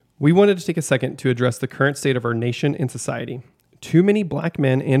We wanted to take a second to address the current state of our nation and society. Too many black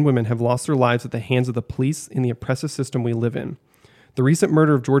men and women have lost their lives at the hands of the police in the oppressive system we live in. The recent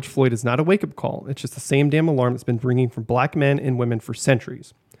murder of George Floyd is not a wake-up call. It's just the same damn alarm that's been ringing for black men and women for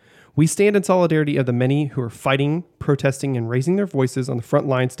centuries. We stand in solidarity of the many who are fighting, protesting, and raising their voices on the front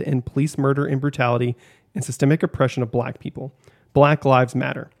lines to end police murder and brutality and systemic oppression of black people. Black Lives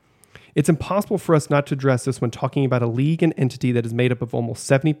Matter. It's impossible for us not to address this when talking about a league and entity that is made up of almost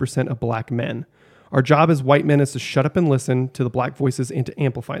 70% of black men. Our job as white men is to shut up and listen to the black voices and to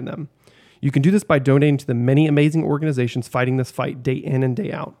amplify them. You can do this by donating to the many amazing organizations fighting this fight day in and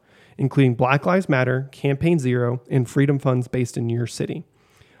day out, including Black Lives Matter, Campaign Zero, and Freedom Funds based in your city.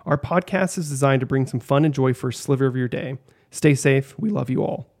 Our podcast is designed to bring some fun and joy for a sliver of your day. Stay safe. We love you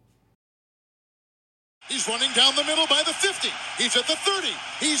all. He's running down the middle by the 50. He's at the 30.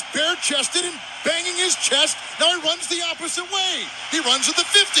 He's bare-chested and banging his chest. Now he runs the opposite way. He runs at the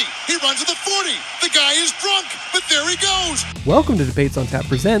 50. He runs at the 40. The guy is drunk, but there he goes. Welcome to Debates on Tap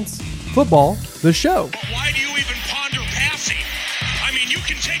presents Football, the show. But why do you even ponder passing? I mean, you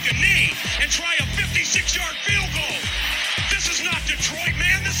can take a knee and try a 56-yard field goal. This is not Detroit,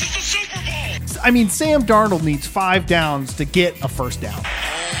 man. This is the Super Bowl. I mean, Sam Darnold needs 5 downs to get a first down.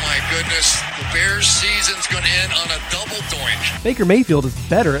 Oh, my goodness. The Bears' season's going to end on a double doink. Baker Mayfield is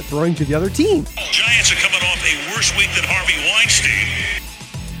better at throwing to the other team. Giants are coming off a worse week than Harvey Weinstein.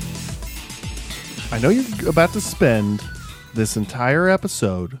 I know you're about to spend this entire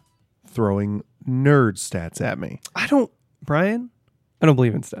episode throwing nerd stats at me. Brian, I don't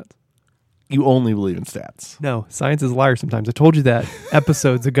believe in stats. You only believe in stats. No, science is a liar sometimes. I told you that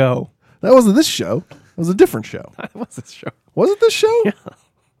episodes ago. That wasn't this show. It was a different show. That was this show. Was it this show? Yeah.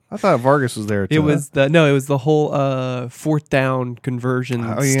 I thought Vargas was there too. It was the whole fourth down conversion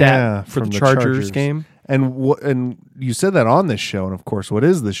Oh, stat yeah, for from the the Chargers Chargers. game. And you said that on this show, and of course, what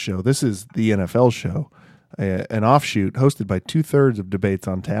is this show? This is the NFL show, an offshoot hosted by 2/3 of Debates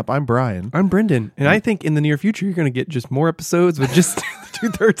on Tap. I'm Brian. I'm Brendan, and I think in the near future you're going to get just more episodes with just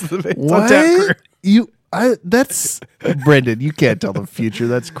 2/3 of the Debates on What? Tap crew. That's Brendan. You can't tell the future.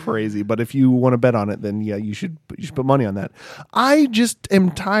 That's crazy. But if you want to bet on it, then yeah, you should put money on that. I just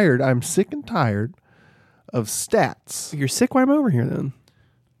am tired. I'm sick and tired of stats You're sick while I'm over here, then.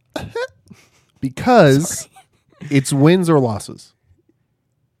 because it's wins or losses.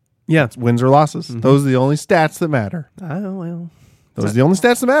 Yeah. It's wins or losses. Mm-hmm. Those are the only stats that matter. Oh well. Those are the only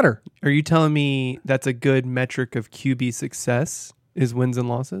stats that matter. Are you telling me that's a good metric of QB success? Is wins and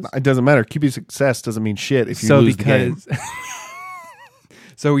losses? It doesn't matter. QB success doesn't mean shit if you So lose the game.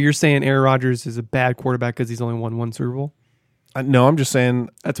 So you're saying Aaron Rodgers is a bad quarterback because he's only won one Super Bowl? No, I'm just saying.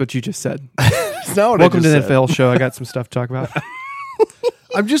 That's what you just said. It's not what Welcome I to just the said. NFL show. I got some stuff to talk about.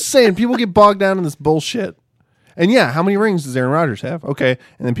 I'm just saying people get bogged down in this bullshit. And yeah, how many rings does Aaron Rodgers have? Okay.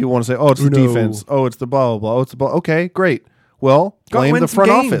 And then people want to say, oh, it's the No. defense. Oh, it's the blah, blah, blah. Oh, it's the blah. Okay, great. Well, Go blame win the some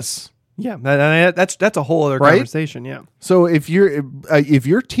front games. office. Yeah, that's a whole other Right? conversation. Yeah. So if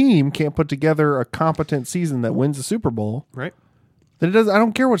your team can't put together a competent season that wins the Super Bowl, Right. then it does. I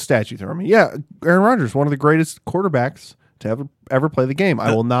don't care what stat you throw at me. Yeah, Aaron Rodgers, one of the greatest quarterbacks to ever play the game.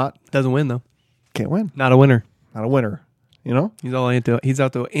 I will not. Doesn't win though. Can't win. Not a winner. Not a winner. You know. He's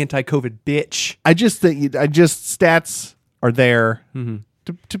out the anti-COVID bitch. I just think stats are there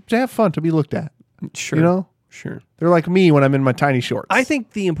to have fun, to be looked at. Sure. You know, Sure. they're like me when I'm in my tiny shorts. I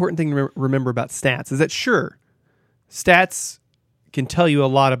think the important thing to remember about stats is that sure, stats can tell you a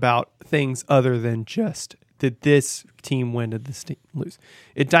lot about things other than just did this team win, did this team lose.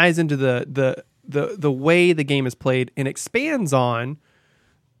 It dives into the way the game is played and expands on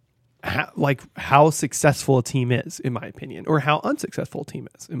how successful a team is, in my opinion, or how unsuccessful a team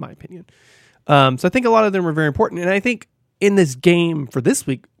is, in my opinion. So I think a lot of them are very important, and I think in this game for this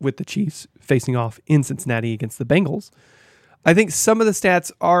week with the Chiefs facing off in Cincinnati against the Bengals, I think some of the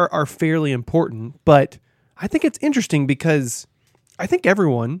stats are fairly important, but I think it's interesting because I think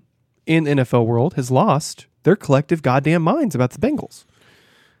everyone in the NFL world has lost their collective goddamn minds about the Bengals.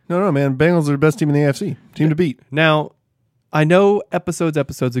 No, man. Bengals are the best team in the AFC. Team to beat. Now, I know episodes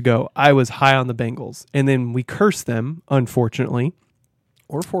ago, I was high on the Bengals, and then we cursed them, unfortunately,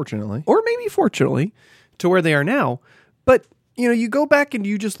 Or fortunately. or maybe fortunately, to where they are now. But, you go back and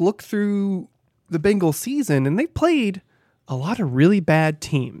you just look through the Bengals season, and they played a lot of really bad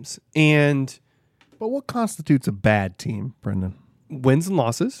teams. And But what constitutes a bad team, Brendan? wins and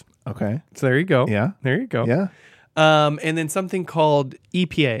losses. Okay. So there you go. Yeah. There you go. Yeah. And then something called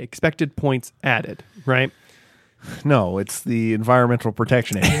EPA, expected points added, right? No, it's the Environmental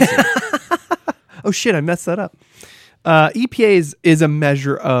Protection Agency. Oh, shit, I messed that up. EPA is a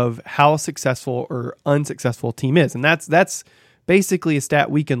measure of how successful or unsuccessful a team is. And that's basically a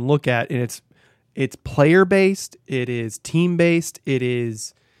stat we can look at, and it's player based, it is team based, it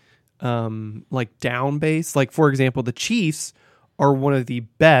is like down based. Like, for example, the Chiefs are one of the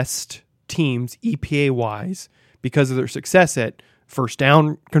best teams EPA wise because of their success at first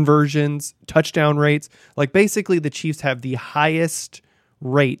down conversions, touchdown rates. Like, basically the Chiefs have the highest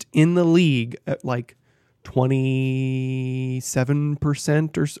rate in the league at like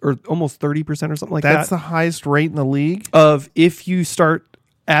 27% or almost 30% or something like that. That's the highest rate in the league? Of if you start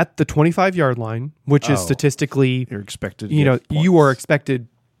at the 25-yard line, which is statistically, You're expected to you know, get points. you are expected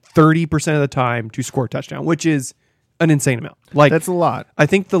 30% of the time to score a touchdown, which is an insane amount. Like, That's a lot. I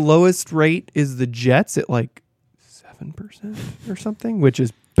think the lowest rate is the Jets at like 7% or something, which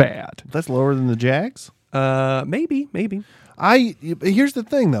is bad. That's lower than the Jags? Maybe. Here's the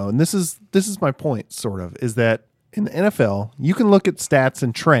thing, though, and this is my point, sort of, is that in the NFL, you can look at stats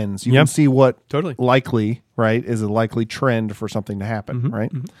and trends. You Yep. can see what Totally. likely, right, is a likely trend for something to happen, right?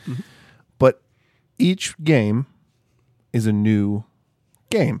 But each game is a new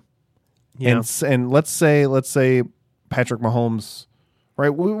game. Yeah. And let's say Patrick Mahomes, right?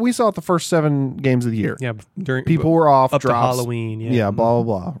 We saw it the first 7 games of the year. Yeah. During People were off, up drops, to Halloween. yeah, blah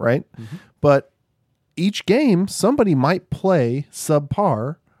blah blah, right? But each game, somebody might play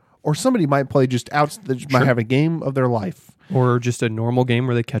subpar, or somebody might play just out. They might have a game of their life, Or just a normal game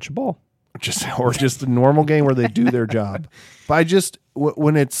where they catch a ball. just a normal game where they do their job. But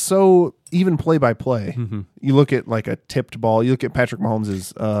when it's so even play by play, you look at like a tipped ball. You look at Patrick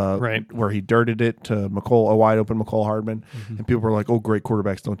Mahomes' Right. where he dirted it to a wide open McCole Hardman, and people were like, "Oh, great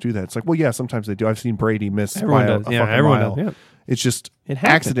quarterbacks don't do that." It's like, well, yeah, sometimes they do. I've seen Brady miss Everyone by a does. Yeah, fucking everyone mile. does. Yeah. It's just It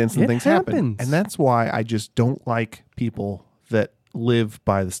happens. accidents and It things happen, happens. and that's why I just don't like people that live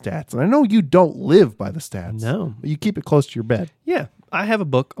by the stats. And I know you don't live by the stats. No. But you keep it close to your bed. Yeah. I have a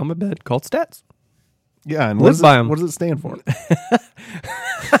book on my bed called Stats. Yeah, and Live by 'em. what does it stand for?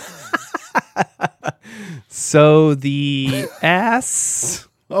 So the ass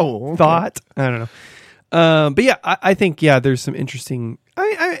Oh, okay. thought, I don't know. But yeah, I think, there's some interesting,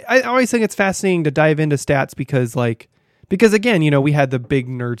 I always think it's fascinating to dive into stats because again, you know, we had the big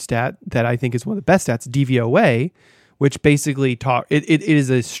nerd stat that I think is one of the best stats, DVOA, which basically it is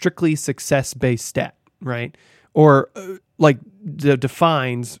a strictly success-based stat, right? Or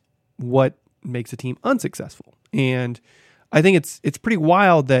defines what makes a team unsuccessful. And I think it's pretty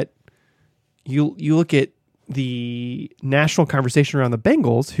wild that you look at the national conversation around the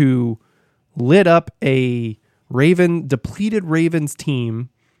Bengals, who lit up a depleted Ravens team,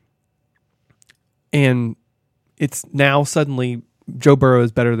 and it's now suddenly Joe Burrow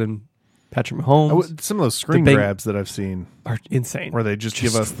is better than Patrick Mahomes. Some of those screen grabs that I've seen Are insane. where they just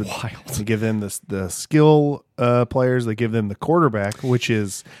give us wild. they give them the skill players, they give them the quarterback, which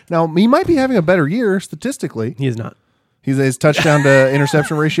is now he might be having a better year statistically. He is not. His touchdown to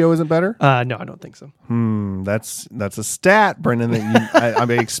interception ratio isn't better. No, I don't think so. That's a stat, Brendan. That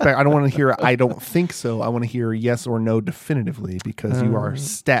I expect. I don't want to hear. I don't think so. I want to hear yes or no definitively because you are a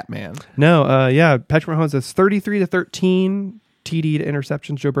stat man. No, Patrick Mahomes has 33-13 TD to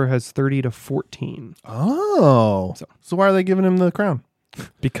interceptions. Joe Burrow has 30-14 Oh, so why are they giving him the crown?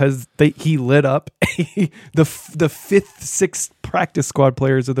 because he lit up the fifth, sixth practice squad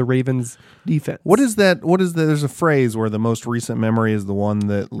players of the Ravens defense. What is that? There's a phrase where the most recent memory is the one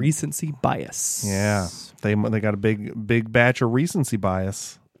that. Recency bias? Yeah, they got a big batch of recency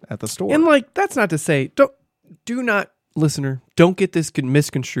bias at the store. And that's not to say do not, listener, don't get this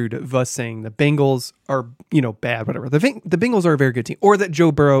misconstrued of us saying the Bengals are bad, whatever. The Bengals are a very good team, or that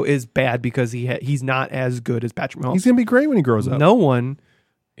Joe Burrow is bad because he's not as good as Patrick Mahomes. He's gonna be great when he grows up. No one,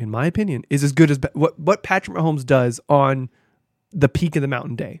 in my opinion, is as good as what Patrick Mahomes does on the peak of the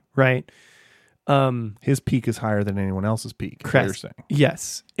mountain day, right? His peak is higher than anyone else's peak. is what You're saying.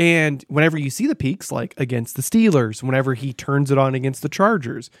 Yes. And whenever you see the peaks, like against the Steelers, whenever he turns it on against the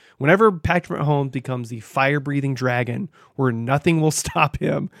Chargers, whenever Patrick Mahomes becomes the fire-breathing dragon where nothing will stop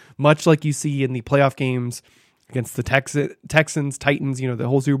him, much like you see in the playoff games against the Texans, Titans, the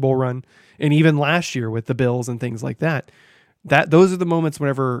whole Super Bowl run, and even last year with the Bills and things like that, those are the moments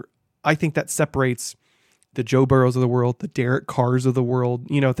whenever I think that separates the Joe Burrows of the world, the Derek Carrs of the world,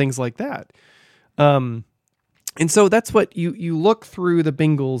 things like that. And so that's what you look through the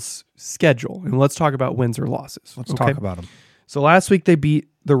Bengals schedule, and let's talk about wins or losses. Let's talk about them. So last week they beat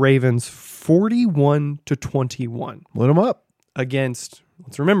the Ravens 41-21 Lit them up. against,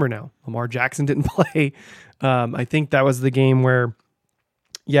 let's remember now, Lamar Jackson didn't play. I think that was the game where,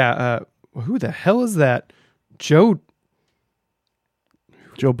 who the hell is that? Joe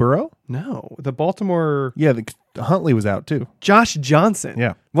Joe Burrow? No, the Baltimore Yeah, Huntley was out too. Josh Johnson.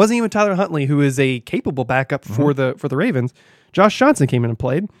 Yeah. Wasn't even Tyler Huntley, who is a capable backup for the Ravens. Josh Johnson came in and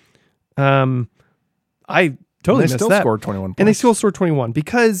played. I totally missed still that. scored 21 And they points. still scored 21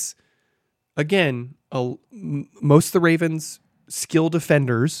 because, again, most of the Ravens' skill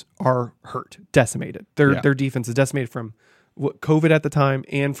defenders are hurt, decimated. Their defense is decimated from COVID at the time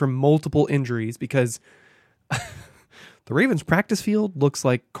and from multiple injuries because the Ravens' practice field looks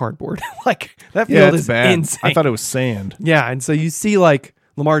like cardboard. Like that field it's is bad. insane. I thought it was sand. Yeah, and so you see like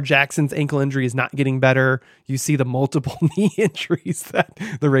Lamar Jackson's ankle injury is not getting better. You see the multiple knee injuries that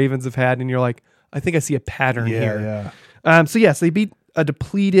the Ravens have had, and you're like, I think I see a pattern here. Yeah. So yes, they beat a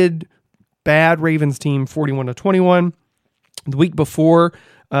depleted, bad Ravens team 41-21. The week before,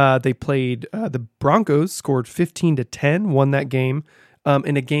 they played the Broncos, scored 15-10, won that game.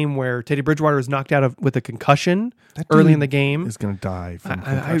 In a game where Teddy Bridgewater was knocked out with a concussion early in the game. Is going to die from I'm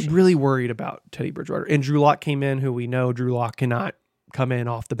concussion. really worried about Teddy Bridgewater. And Drew Lock came in, who we know Drew Lock cannot come in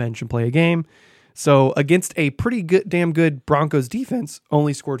off the bench and play a game. So against a pretty good, damn good Broncos defense,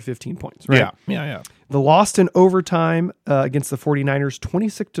 only scored 15 points. Right? Yeah. The lost in overtime against the 49ers,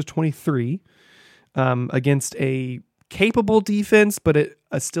 26-23, against a capable defense, but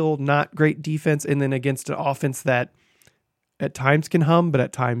a still not great defense. And then against an offense that at times can hum, but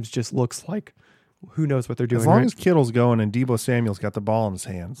at times just looks like who knows what they're doing. As long right? as Kittle's going and Deebo Samuel's got the ball in his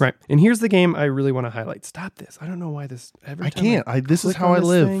hands. Right. And here's the game I really want to highlight. Stop this. I don't know why this every I time can't. This is click how on I this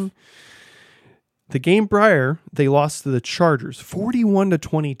live. thing. The game prior, they lost to the Chargers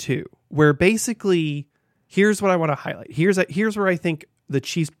 41-22, where basically here's what I want to highlight. Here's where I think the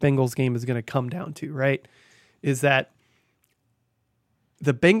Chiefs-Bengals game is going to come down to, right? Is that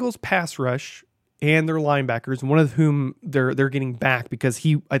the Bengals pass rush and their linebackers, one of whom they're getting back because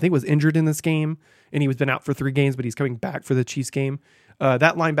he, I think, was injured in this game and he was been out for 3 games, but he's coming back for the Chiefs game.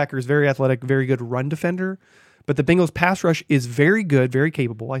 That linebacker is very athletic, very good run defender, but the Bengals pass rush is very good, very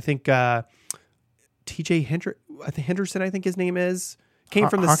capable. I think TJ Henderson, I think his name is, came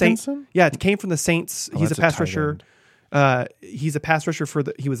from the Saints. Hawkinson? Yeah, it came from the Saints. He's a that's a pass tight rusher. He's a pass rusher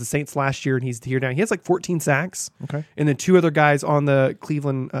he was the Saints last year, and he's here now. He has like 14 sacks. Okay. And then 2 other guys on the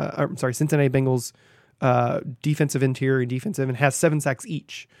Cincinnati Bengals defensive interior and defensive, and has 7 sacks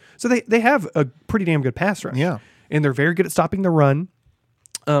each. So they have a pretty damn good pass rush. Yeah. And they're very good at stopping the run.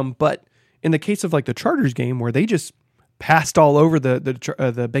 But in the case of like the Chargers game, where they just passed all over the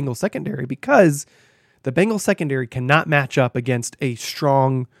Bengals secondary, because the Bengals secondary cannot match up against a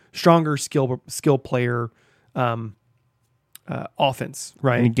stronger skill player offense,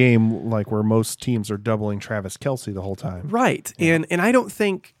 right? In a game like where most teams are doubling Travis Kelce the whole time. Right. And I don't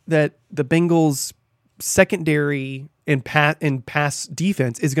think that the Bengals secondary and pass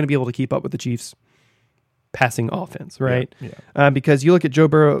defense is going to be able to keep up with the Chiefs passing offense, right? Yeah. Because you look at Joe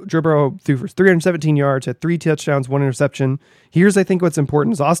Burrow threw for 317 yards, had 3 touchdowns, 1 interception. Here's, I think, what's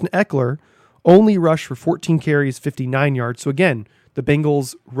important is Austin Eckler only rushed for 14 carries, 59 yards. So again, the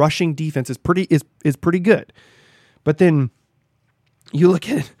Bengals rushing defense is pretty good. But then you look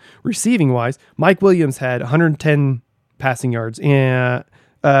at receiving wise, Mike Williams had 110 passing yards, and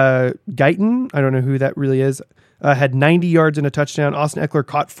Guyton, I don't know who that really is, had 90 yards and a touchdown. Austin Eckler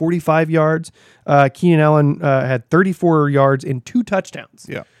caught 45 yards. Keenan Allen had 34 yards and 2 touchdowns.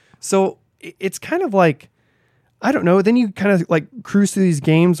 Yeah. So it's kind of like, I don't know. Then you kind of like cruise through these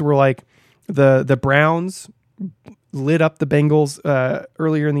games where like the Browns lit up the Bengals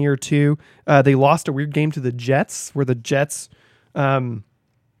earlier in the year too. They lost a weird game to the Jets, where the Jets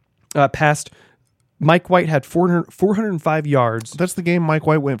passed. Mike White had 405 yards. That's the game Mike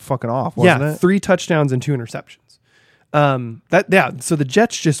White went fucking off, wasn't it? 3 touchdowns and 2 interceptions. So the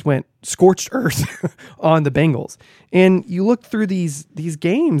Jets just went scorched earth on the Bengals. And you look through these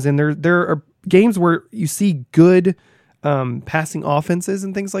games, and there are games where you see good passing offenses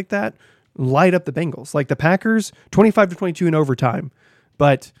and things like that light up the Bengals. Like the Packers, 25-22 in overtime.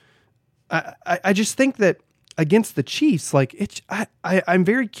 But I just think that against the Chiefs, like I'm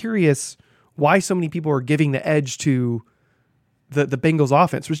very curious why so many people are giving the edge to the Bengals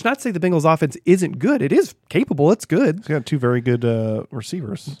offense, which is not to say the Bengals offense isn't good. It is capable. It's good. It's got 2 very good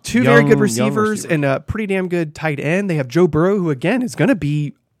receivers. 2 very good receivers and a pretty damn good tight end. They have Joe Burrow, who again is going to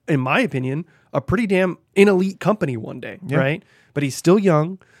be, in my opinion, a pretty damn in elite company one day, right? But he's still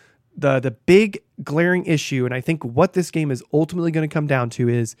young. The big glaring issue, and I think what this game is ultimately going to come down to,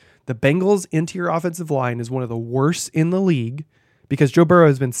 is the Bengals' interior offensive line is one of the worst in the league, because Joe Burrow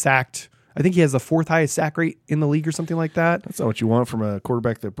has been sacked. I think he has the 4th highest sack rate in the league or something like that. That's not what you want from a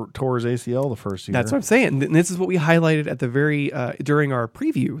quarterback that tore his ACL the first year. That's what I'm saying. And this is what we highlighted at the very during our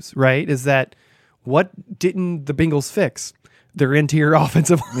previews, right? Is that what didn't the Bengals fix? their interior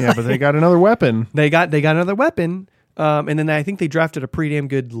offensive line. Yeah, but they got another weapon. They got another weapon. And then I think they drafted a pretty damn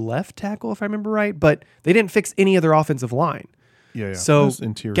good left tackle, if I remember right, but they didn't fix any of their offensive line. Yeah. So Those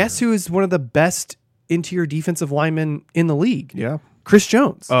interior. guess who is one of the best interior defensive linemen in the league? Yeah. Chris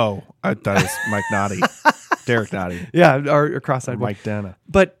Jones. Oh, I thought it was Mike Noddy. Derek Noddy. Yeah, or cross-eyed. Mike Dana.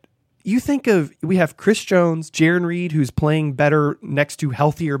 But you think of, we have Chris Jones, Jaron Reed, who's playing better next to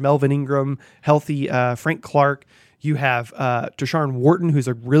healthier Melvin Ingram, healthy Frank Clark. You have Deshaun Wharton, who's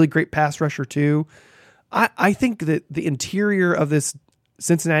a really great pass rusher too. I think that the interior of this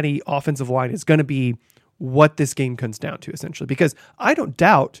Cincinnati offensive line is going to be what this game comes down to, essentially, because I don't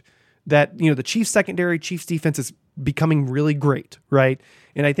doubt that, the Chiefs secondary, Chiefs defense is becoming really great, right?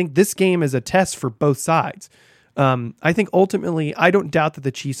 And I think this game is a test for both sides. I think ultimately, I don't doubt that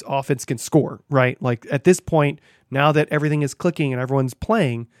the Chiefs offense can score, right? Like at this point, now that everything is clicking and everyone's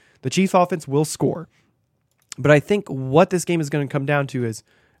playing, the Chiefs offense will score. But I think what this game is going to come down to is,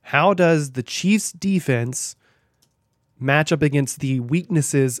 how does the Chiefs defense match up against the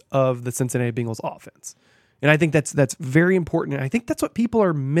weaknesses of the Cincinnati Bengals offense? And I think that's very important. And I think that's what people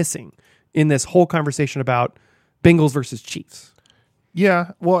are missing in this whole conversation about Bengals versus Chiefs.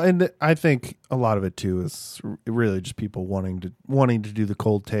 Yeah, well, and I think a lot of it too is really just people wanting to do the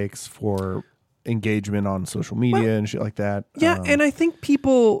cold takes for engagement on social media and shit like that. Yeah, and I think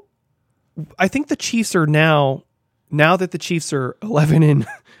the Chiefs are now that the Chiefs are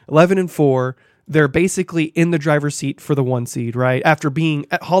 11-4, they're basically in the driver's seat for the 1 seed, right? After being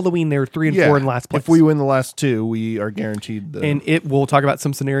at Halloween, they were 3-4 in last place. If we win the last two, we are guaranteed the. And we'll talk about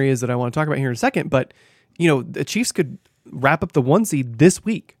some scenarios that I want to talk about here in a second. But the Chiefs could wrap up the 1 seed this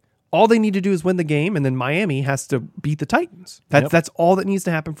week. All they need to do is win the game, and then Miami has to beat the Titans. That's all that needs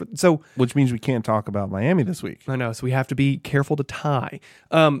to happen which means we can't talk about Miami this week. I know, so we have to be careful to tie.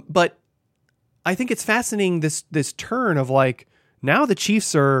 But I think it's fascinating this turn of like, now the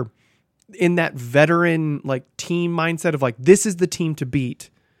Chiefs are in that veteran like team mindset of like, this is the team to beat,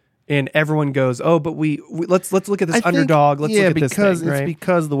 and everyone goes, oh, but we let's look at this underdog. Let's look at this thing, right? It's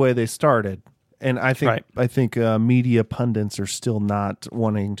because the way they started. And I think media pundits are still not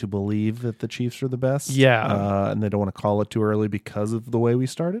wanting to believe that the Chiefs are the best. Yeah. And they don't want to call it too early because of the way we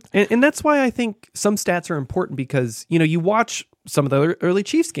started. And that's why I think some stats are important, because, you watch some of the early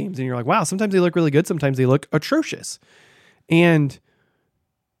Chiefs games and you're like, wow, sometimes they look really good. Sometimes they look atrocious. And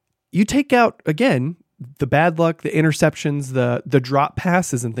you take out, again, the bad luck, the interceptions, the drop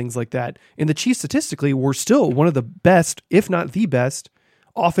passes and things like that. And the Chiefs statistically were still one of the best, if not the best,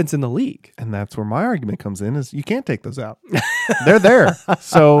 offense in the league. And that's where my argument comes in, is you can't take those out. They're there.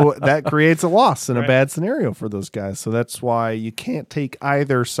 So that creates a loss in a bad scenario for those guys. So that's why you can't take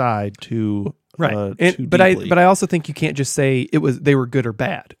either side too but I also think you can't just say they were good or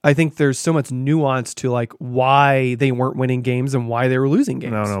bad. I think there's so much nuance to like why they weren't winning games and why they were losing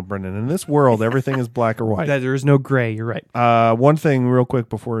games. No, Brendan. In this world, everything is black or white. There is no gray. You're right. One thing real quick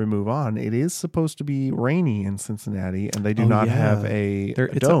before we move on, it is supposed to be rainy in Cincinnati, and they do not have a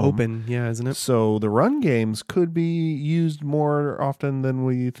it's dome. open, isn't it? So the run games could be used more often than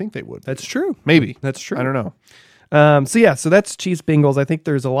we think they would. That's true. Maybe. That's true. I don't know. So that's Chiefs Bengals. I think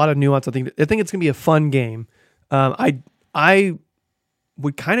there's a lot of nuance. I think it's going to be a fun game. I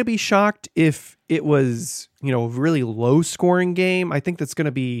would kind of be shocked if it was, a really low scoring game. I think that's going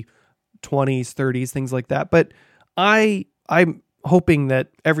to be 20s, 30s, things like that. But I'm hoping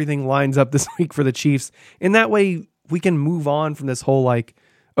that everything lines up this week for the Chiefs. And that way we can move on from this whole like,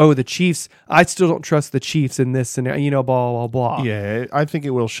 oh, the Chiefs, I still don't trust the Chiefs in this scenario, blah, blah, blah. Yeah, I think it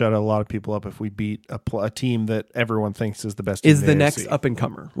will shut a lot of people up if we beat a team that everyone thinks is the best team in the AFC. Next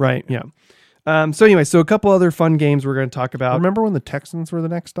up-and-comer, right? Yeah. So a couple other fun games we're going to talk about. Remember when the Texans were the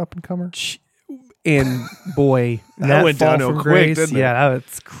next up-and-comer? And boy, that went downhill quick, didn't it? Yeah,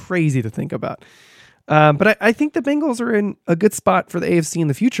 that's crazy to think about. But I think the Bengals are in a good spot for the AFC in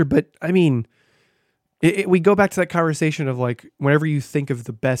the future. But, I mean, we go back to that conversation of like, whenever you think of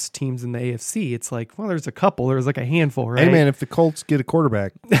the best teams in the AFC, it's like, well, there's a couple, there's like a handful, right? Hey man, if the Colts get a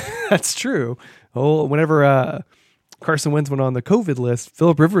quarterback, that's true. Oh, whenever Carson Wentz went on the COVID list,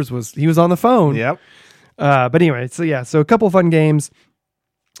 Phillip Rivers was on the phone. Yep. But anyway, so a couple fun games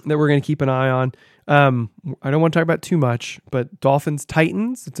that we're going to keep an eye on. I don't want to talk about too much, but Dolphins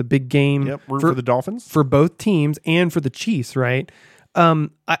Titans, it's a big game. Yep, root for the Dolphins for both teams and for the Chiefs, right?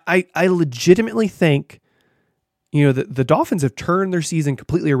 I legitimately think, the Dolphins have turned their season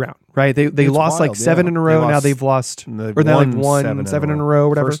completely around, right? They lost wild, like 7 in a row. Now they've lost, or they like won seven in a row,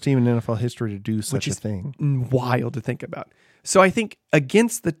 whatever. First team in NFL history to do such a thing. Wild to think about. So I think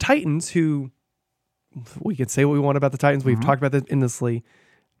against the Titans, who we can say what we want about the Titans, we've talked about that endlessly.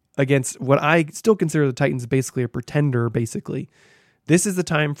 against what I still consider the Titans basically a pretender, basically. This is the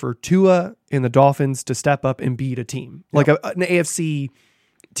time for Tua and the Dolphins to step up and beat a team. Like an AFC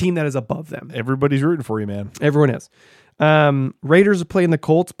team that is above them. Everybody's rooting for you, man. Everyone is. Raiders are playing the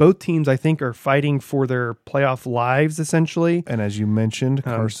Colts. Both teams, I think, are fighting for their playoff lives, essentially. And as you mentioned,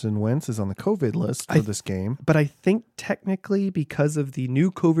 Carson Wentz is on the COVID list for this game. But I think technically because of the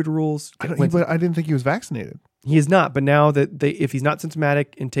new COVID rules, I didn't think he was vaccinated. he is not. But now that if he's not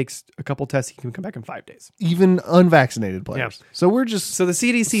symptomatic and takes a couple tests, he can come back in 5 days. Even unvaccinated players. Yeah. So we're just So the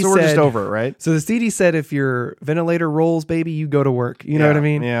CDC we're said, just over it, right? So the CDC said if your ventilator rolls, baby, you go to work. You know what I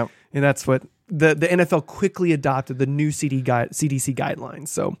mean? Yeah. And that's what the NFL quickly adopted the new CDC guidelines.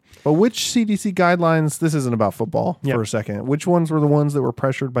 So But which CDC guidelines? This isn't about football for a second. Which ones were the ones that were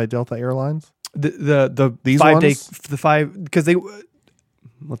pressured by Delta Airlines? the These 5 day ones? the 5 because they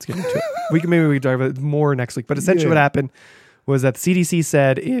let's get into it. We can talk about it more next week. But essentially, what happened was that the CDC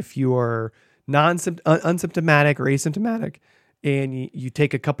said if you are unsymptomatic or asymptomatic, and you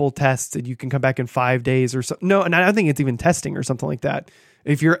take a couple tests and you can come back in 5 days or so. No, and I don't think it's even testing or something like that.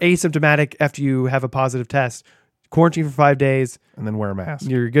 If you're asymptomatic after you have a positive test, quarantine for 5 days, And then wear a mask.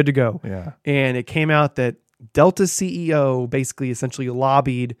 you're good to go. Yeah. And it came out that Delta's CEO basically essentially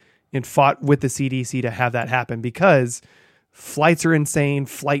lobbied and fought with the CDC to have that happen because flights are insane.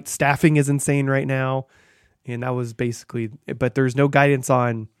 Flight staffing is insane right now. And that was basically, but there's no guidance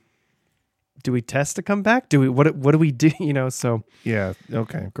on, do we test to come back? What do we do? So Yeah.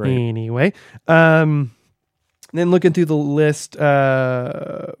 Okay. Great. anyway, then looking through the list,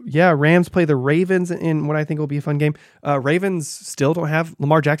 Rams play the Ravens in what I think will be a fun game. Ravens still don't have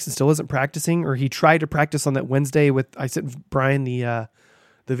Lamar Jackson still isn't practicing, or he tried to practice on that Wednesday I sent Brian the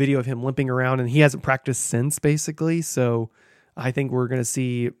video of him limping around, and he hasn't practiced since basically. So I think we're going to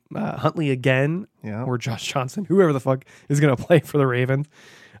see Huntley again, or Josh Johnson, whoever the fuck is going to play for the Ravens.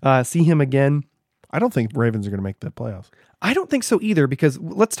 See him again. I don't think Ravens are going to make the playoffs. I don't think so either, because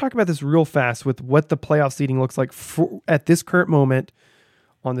let's talk about this real fast with what the playoff seeding looks like at this current moment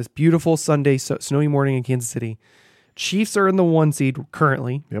on this beautiful Sunday, snowy morning in Kansas City. Chiefs are in the 1 seed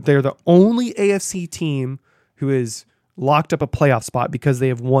currently. Yep. They're the only AFC team who is locked up a playoff spot because they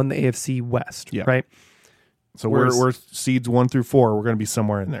have won the AFC West, right? So we're seeds 1 through 4. We're going to be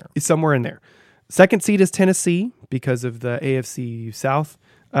somewhere in there. It's somewhere in there. Second seed is Tennessee because of the AFC South.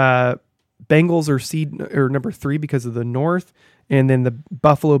 Bengals are seed or number 3 because of the North, and then the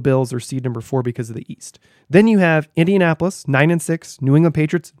Buffalo Bills are seed number 4 because of the East. Then you have Indianapolis 9-6, New England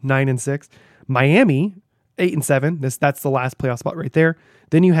Patriots 9-6, Miami 8-7. That's the last playoff spot right there.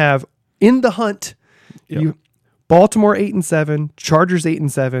 Then you have in the hunt, Baltimore 8-7, Chargers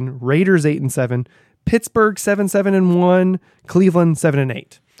 8-7, Raiders 8-7, Pittsburgh 7-1, Cleveland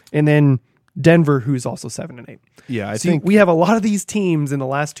 7-8, and then Denver, who's also 7-8. Yeah, I See, think we have a lot of these teams in the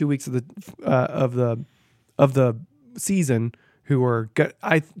last 2 weeks of the season who are. It's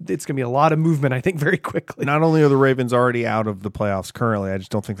going to be a lot of movement, I think, very quickly. not only are the Ravens already out of the playoffs currently, I just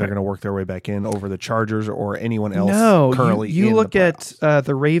don't think they're going to work their way back in over the Chargers or anyone else currently. You in look the at playoffs.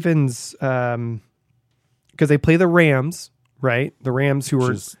 the Ravens because they play the Rams, right? The Rams who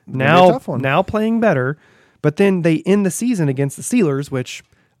are is gonna be a tough one. now playing better, but then they end the season against the Steelers, which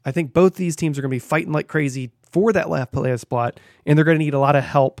I think both these teams are going to be fighting like crazy for that last playoff spot, and they're going to need a lot of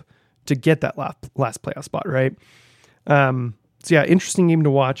help to get that last playoff spot, right? Interesting game to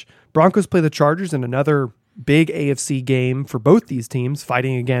watch. Broncos play the Chargers in another big AFC game for both these teams,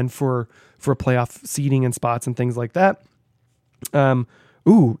 fighting again for playoff seeding and spots and things like that.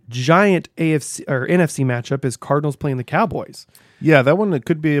 Giant AFC or NFC matchup is Cardinals playing the Cowboys. Yeah, that one, it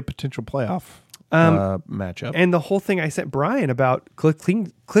could be a potential playoff matchup. And the whole thing I sent Brian about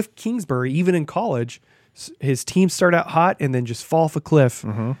Cliff Kingsbury, even in college, his teams start out hot and then just fall off a cliff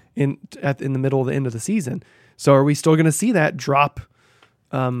in the middle of the end of the season. So are we still going to see that drop?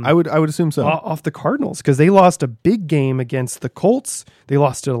 I would assume so. Off the Cardinals, because they lost a big game against the Colts, they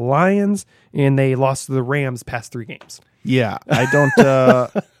lost to the Lions, and they lost to the Rams past 3 games. Yeah, I don't.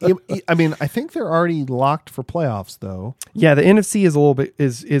 I mean, I think they're already locked for playoffs, though. Yeah, the NFC is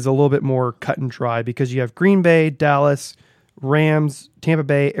a little bit more cut and dry because you have Green Bay, Dallas, Rams, Tampa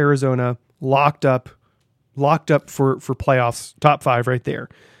Bay, Arizona locked up for playoffs, top 5 right there.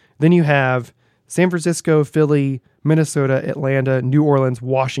 Then you have San Francisco, Philly, Minnesota, Atlanta, New Orleans,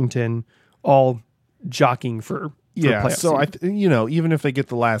 Washington, all jockeying for playoffs. So even if they get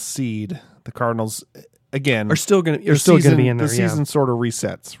the last seed, the Cardinals again are still going to be in there. The season sort of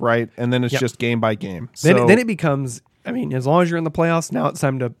resets, right? And then it's just game by game. Then it becomes, I mean, as long as you're in the playoffs,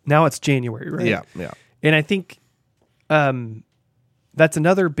 now it's January, right? Yeah. And I think that's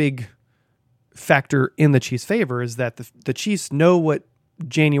another big factor in the Chiefs' favor is that the Chiefs know what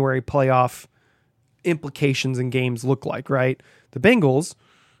January playoff implications and games look like, right? The Bengals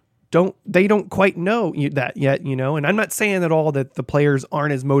don't quite know that yet, and I'm not saying at all that the players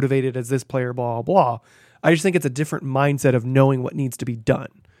aren't as motivated as this player, blah, blah. I just think it's a different mindset of knowing what needs to be done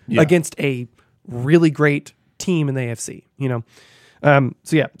against a really great team in the AFC,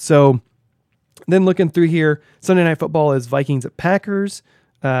 So then looking through here, Sunday Night Football is Vikings at Packers.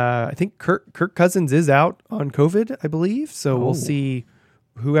 I think Kirk Cousins is out on COVID, I believe. So we'll see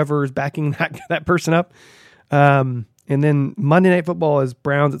whoever is backing that person up. And then Monday Night Football is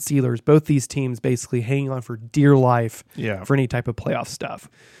Browns at Steelers. Both these teams basically hanging on for dear life for any type of playoff stuff.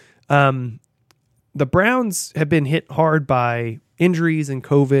 The Browns have been hit hard by injuries and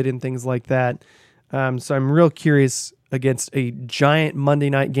COVID and things like that. So I'm real curious against a giant Monday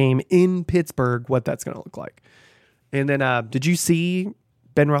night game in Pittsburgh, what that's going to look like. And then did you see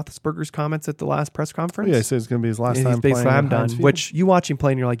Ben Roethlisberger's comments at the last press conference? Yeah, he said it's going to be his last and time he's basically, playing. I'm done. Which you watch him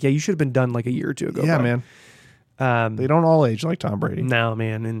play and you're like, yeah, you should have been done like a year or two ago. Yeah, bro. man. They don't all age like Tom Brady. No,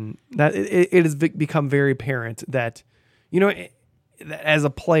 man. And that it has become very apparent that, as a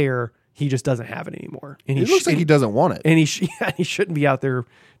player, he just doesn't have it anymore. And It looks like he doesn't want it. And he shouldn't be out there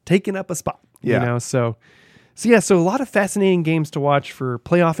taking up a spot. Yeah. So a lot of fascinating games to watch for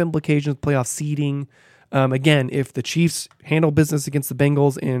playoff implications, playoff seeding. Again, if the Chiefs handle business against the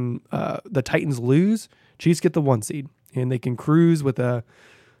Bengals and the Titans lose, Chiefs get the 1 seed and they can cruise with a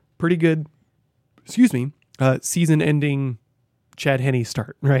pretty good, season-ending Chad Henne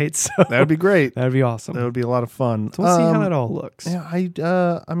start, right? So That would be great. that'd be awesome. That would be a lot of fun. So we'll see how that all looks.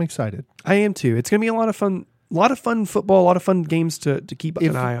 Yeah, I'm excited. I am too. It's going to be a lot of fun. A lot of fun football. A lot of fun games to keep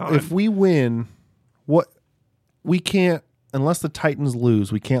an eye on. If we win, we can't, unless the Titans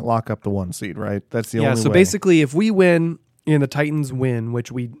lose, we can't lock up the 1 seed, right? That's the only way. So basically, if we win and the Titans win,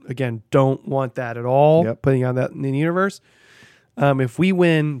 which we again don't want that at all, putting on that in the universe. If we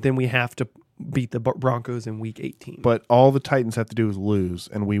win, then we have to beat the Broncos in Week 18. But all the Titans have to do is lose,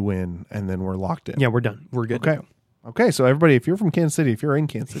 and we win, and then we're locked in. Yeah, we're done. We're good. Okay. Okay, so everybody, if you're from Kansas City, if you're in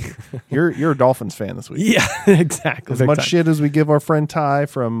Kansas City, you're a Dolphins fan this week. Yeah, exactly. As much shit as we give our friend Ty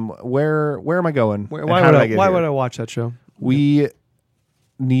from where am I going? Why would I watch that show? We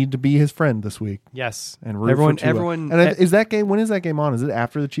need to be his friend this week. Yes. And root for Tua. everyone. And is that game? When is that game on? Is it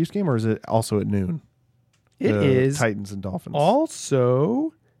after the Chiefs game or is it also at noon? It is Titans and Dolphins.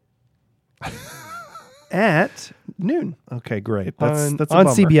 Also at noon. Okay, great. That's on a bummer.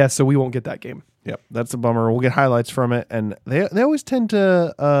 CBS, so we won't get that game. Yep, that's a bummer. We'll get highlights from it, and they always tend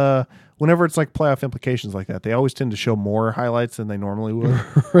to whenever it's like playoff implications like that, they always tend to show more highlights than they normally would.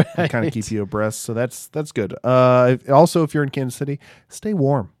 Right. Kind of keep you abreast, so that's good. Also, if you're in Kansas City, stay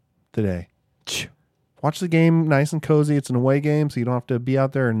warm today. Watch the game nice and cozy. It's an away game, so you don't have to be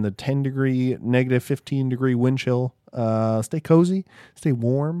out there in the 10-degree, negative 15-degree wind chill. Stay cozy, stay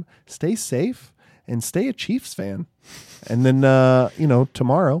warm, stay safe, and stay a Chiefs fan. And then,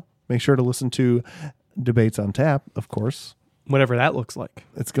 tomorrow, make sure to listen to Debates on Tap, of course. Whatever that looks like.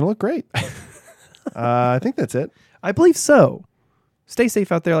 It's going to look great. I think that's it. I believe so. Stay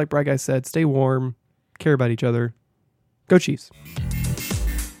safe out there, like Bright Guy said. Stay warm. Care about each other. Go Chiefs.